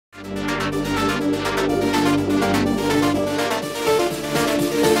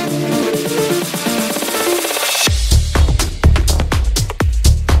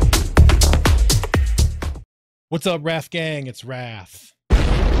What's up, Raf gang? It's Raf in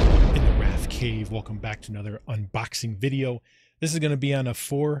the Raf Cave. Welcome back to another unboxing video. This is going to be on a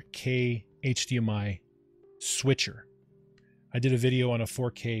 4K HDMI switcher. I did a video on a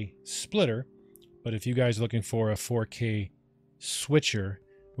 4K splitter, but if you guys are looking for a 4K switcher,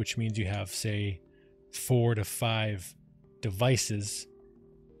 which means you have, say, 4 to 5 devices,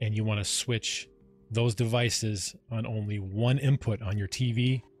 and you want to switch those devices on only one input on your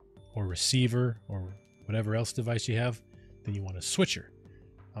TV or receiver or whatever else device you have, then you want a switcher.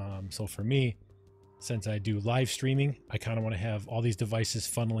 So for me, since I do live streaming, I kind of want to have all these devices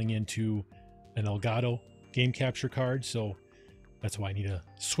funneling into an Elgato game capture card. So that's why I need a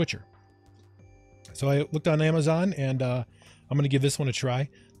switcher. So I looked on Amazon and I'm going to give this one a try.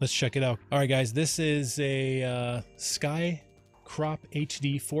 Let's check it out. All right, guys, this is a SkycropHD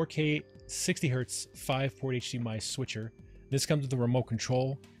 4K 60 Hertz 5-port HDMI switcher. This comes with a remote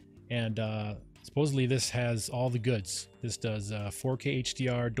control, and supposedly this has all the goods. This does 4K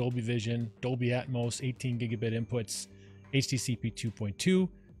HDR, Dolby Vision, Dolby Atmos, 18 gigabit inputs, HDCP 2.2,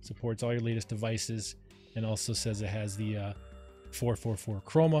 supports all your latest devices, and also says it has the 444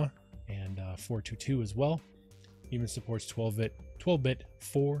 chroma and 422 as well. Even supports 12-bit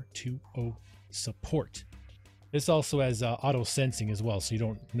 420 support. This also has auto sensing as well, so you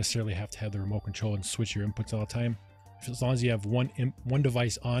don't necessarily have to have the remote control and switch your inputs all the time. As long as you have one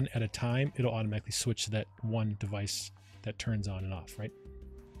device on at a time, it'll automatically switch to that one device that turns on and off, right?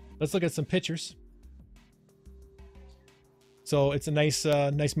 Let's look at some pictures. So it's a nice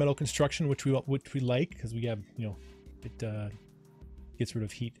metal construction, which we like, because we have, you know, it gets rid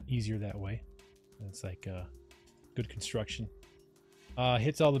of heat easier that way. And it's like good construction.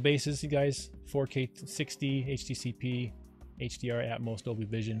 Hits all the bases, you guys. 4K 60, HDCP, HDR Atmos, Dolby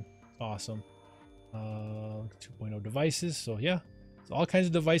Vision, awesome. 2.0 devices, so yeah, so all kinds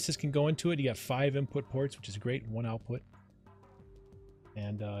of devices can go into it. You got 5 input ports, which is great, 1 output,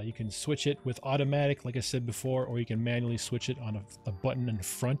 and you can switch it with automatic, like I said before, or you can manually switch it on a button in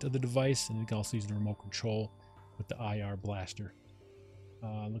front of the device, and you can also use the remote control with the IR blaster.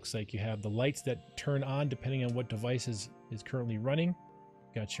 Looks like you have the lights that turn on depending on what device is currently running.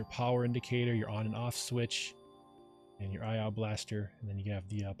 Got your power indicator, your on and off switch, and your IR blaster, and then you have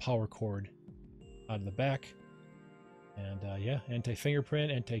the power cord out of the back. And yeah,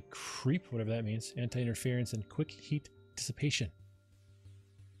 anti-fingerprint, anti-creep, whatever that means, anti-interference, and quick heat dissipation.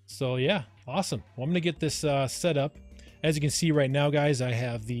 So yeah, awesome. Well, I'm gonna get this set up. As you can see right now, guys, I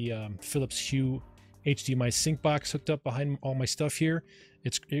have the Philips Hue HDMI sync box hooked up behind all my stuff here.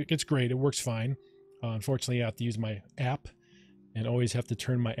 It's great, it works fine. Unfortunately, I have to use my app and always have to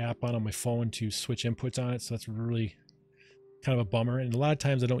turn my app on my phone to switch inputs on it, so that's really kind of a bummer. And a lot of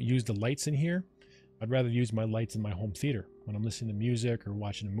times I don't use the lights in here. I'd rather use my lights in my home theater when I'm listening to music or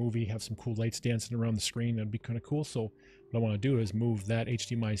watching a movie, have some cool lights dancing around the screen. That'd be kind of cool. So what I want to do is move that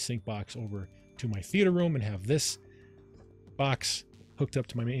HDMI sync box over to my theater room and have this box hooked up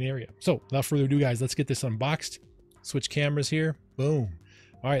to my main area. So without further ado, guys, let's get this unboxed. Switch cameras here. Boom.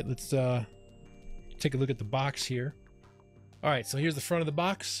 All right, let's take a look at the box here. All right, so here's the front of the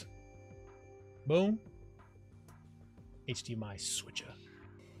box. Boom. HDMI switcher.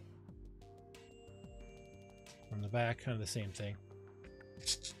 From the back, kind of the same thing.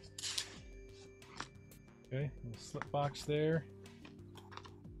 Okay, little slip box there.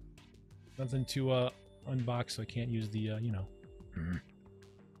 Nothing to unbox, so I can't use the, you know.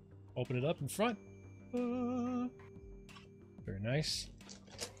 Open it up in front. Very nice.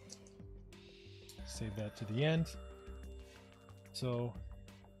 Save that to the end. So,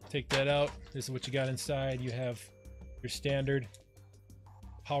 take that out. This is what you got inside. You have your standard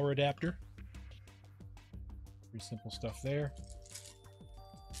power adapter. Pretty simple stuff there.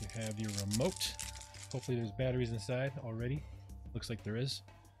 You have your remote. Hopefully there's batteries inside already. Looks like there is.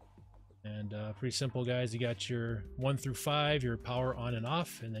 And pretty simple, guys. You got your 1 through 5, your power on and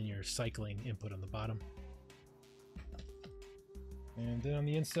off, and then your cycling input on the bottom. And then on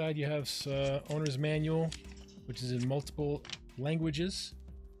the inside you have owner's manual, which is in multiple languages.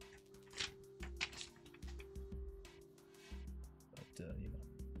 But you know,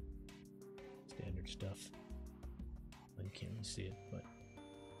 standard stuff. You can't really see it, but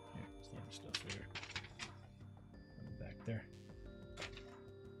here, standard stuff there. On the back there.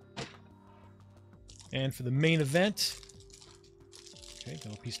 And for the main event, okay,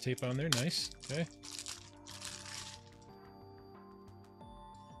 got a piece of tape on there, nice. Okay.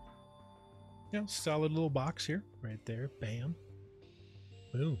 Yeah, solid little box here, right there, bam.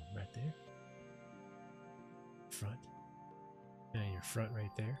 Boom, right there. Front. And your front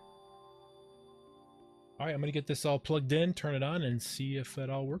right there. All right, I'm gonna get this all plugged in, turn it on, and see if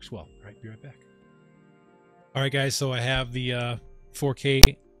it all works well. All right, be right back. All right, guys, so I have the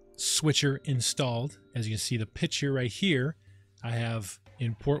 4K switcher installed. As you can see the picture right here, I have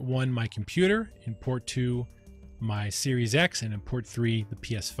in port 1 my computer, in port 2 my Series X, and in port 3 the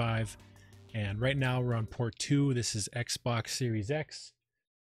PS5. And right now we're on port 2. This is Xbox Series X.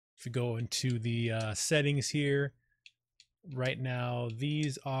 If we go into the settings here, right now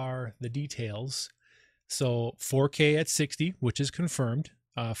these are the details. So 4K at 60, which is confirmed.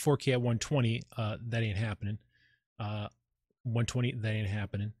 4K at 120, that ain't happening. 120, that ain't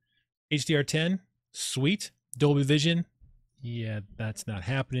happening. HDR 10, sweet. Dolby Vision, yeah, that's not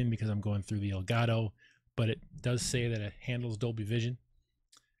happening because I'm going through the Elgato, but it does say that it handles Dolby Vision.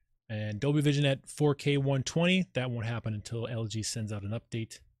 And Dolby Vision at 4K 120, that won't happen until LG sends out an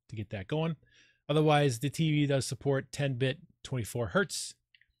update to get that going. Otherwise, the TV does support 10-bit 24 hertz,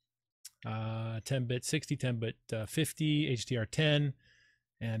 10-bit 60, 10-bit 50, HDR 10,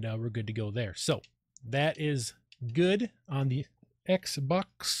 and we're good to go there. So that is good on the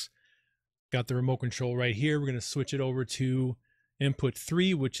Xbox. Got the remote control right here. We're going to switch it over to input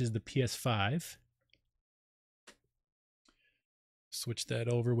 3, which is the PS5. Switch that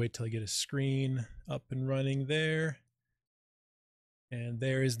over, wait till I get a screen up and running there. And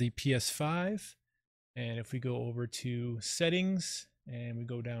there is the PS5. And if we go over to settings and we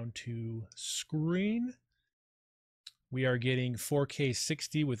go down to screen, we are getting 4K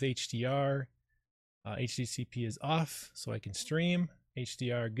 60 with HDR. HDCP is off, so I can stream.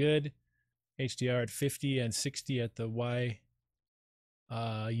 HDR good. HDR at 50 and 60 at the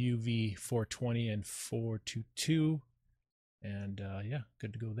UV 420 and 422. And yeah,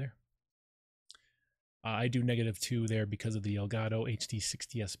 good to go there. I do -2 there because of the Elgato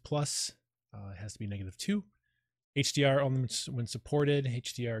HD60S Plus. It has to be -2. HDR only when supported.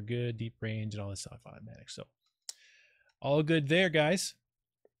 HDR good, deep range, and all this stuff automatic. So all good there, guys.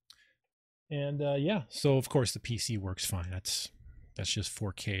 And yeah, so of course the PC works fine. That's just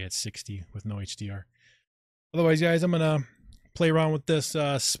 4K at 60 with no HDR. Otherwise, guys, I'm gonna play around with this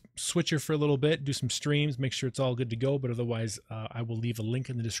switcher for a little bit, do some streams, make sure it's all good to go. But otherwise, I will leave a link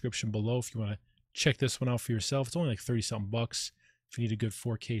in the description below if you want to check this one out for yourself. It's only like 30-something bucks. If you need a good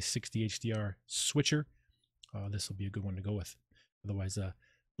 4K 60 HDR switcher, this will be a good one to go with. Otherwise,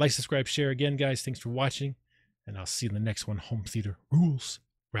 like, subscribe, share. Again, guys, thanks for watching, and I'll see you in the next one. Home theater rules.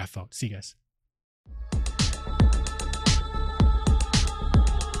 RAF out. See you guys.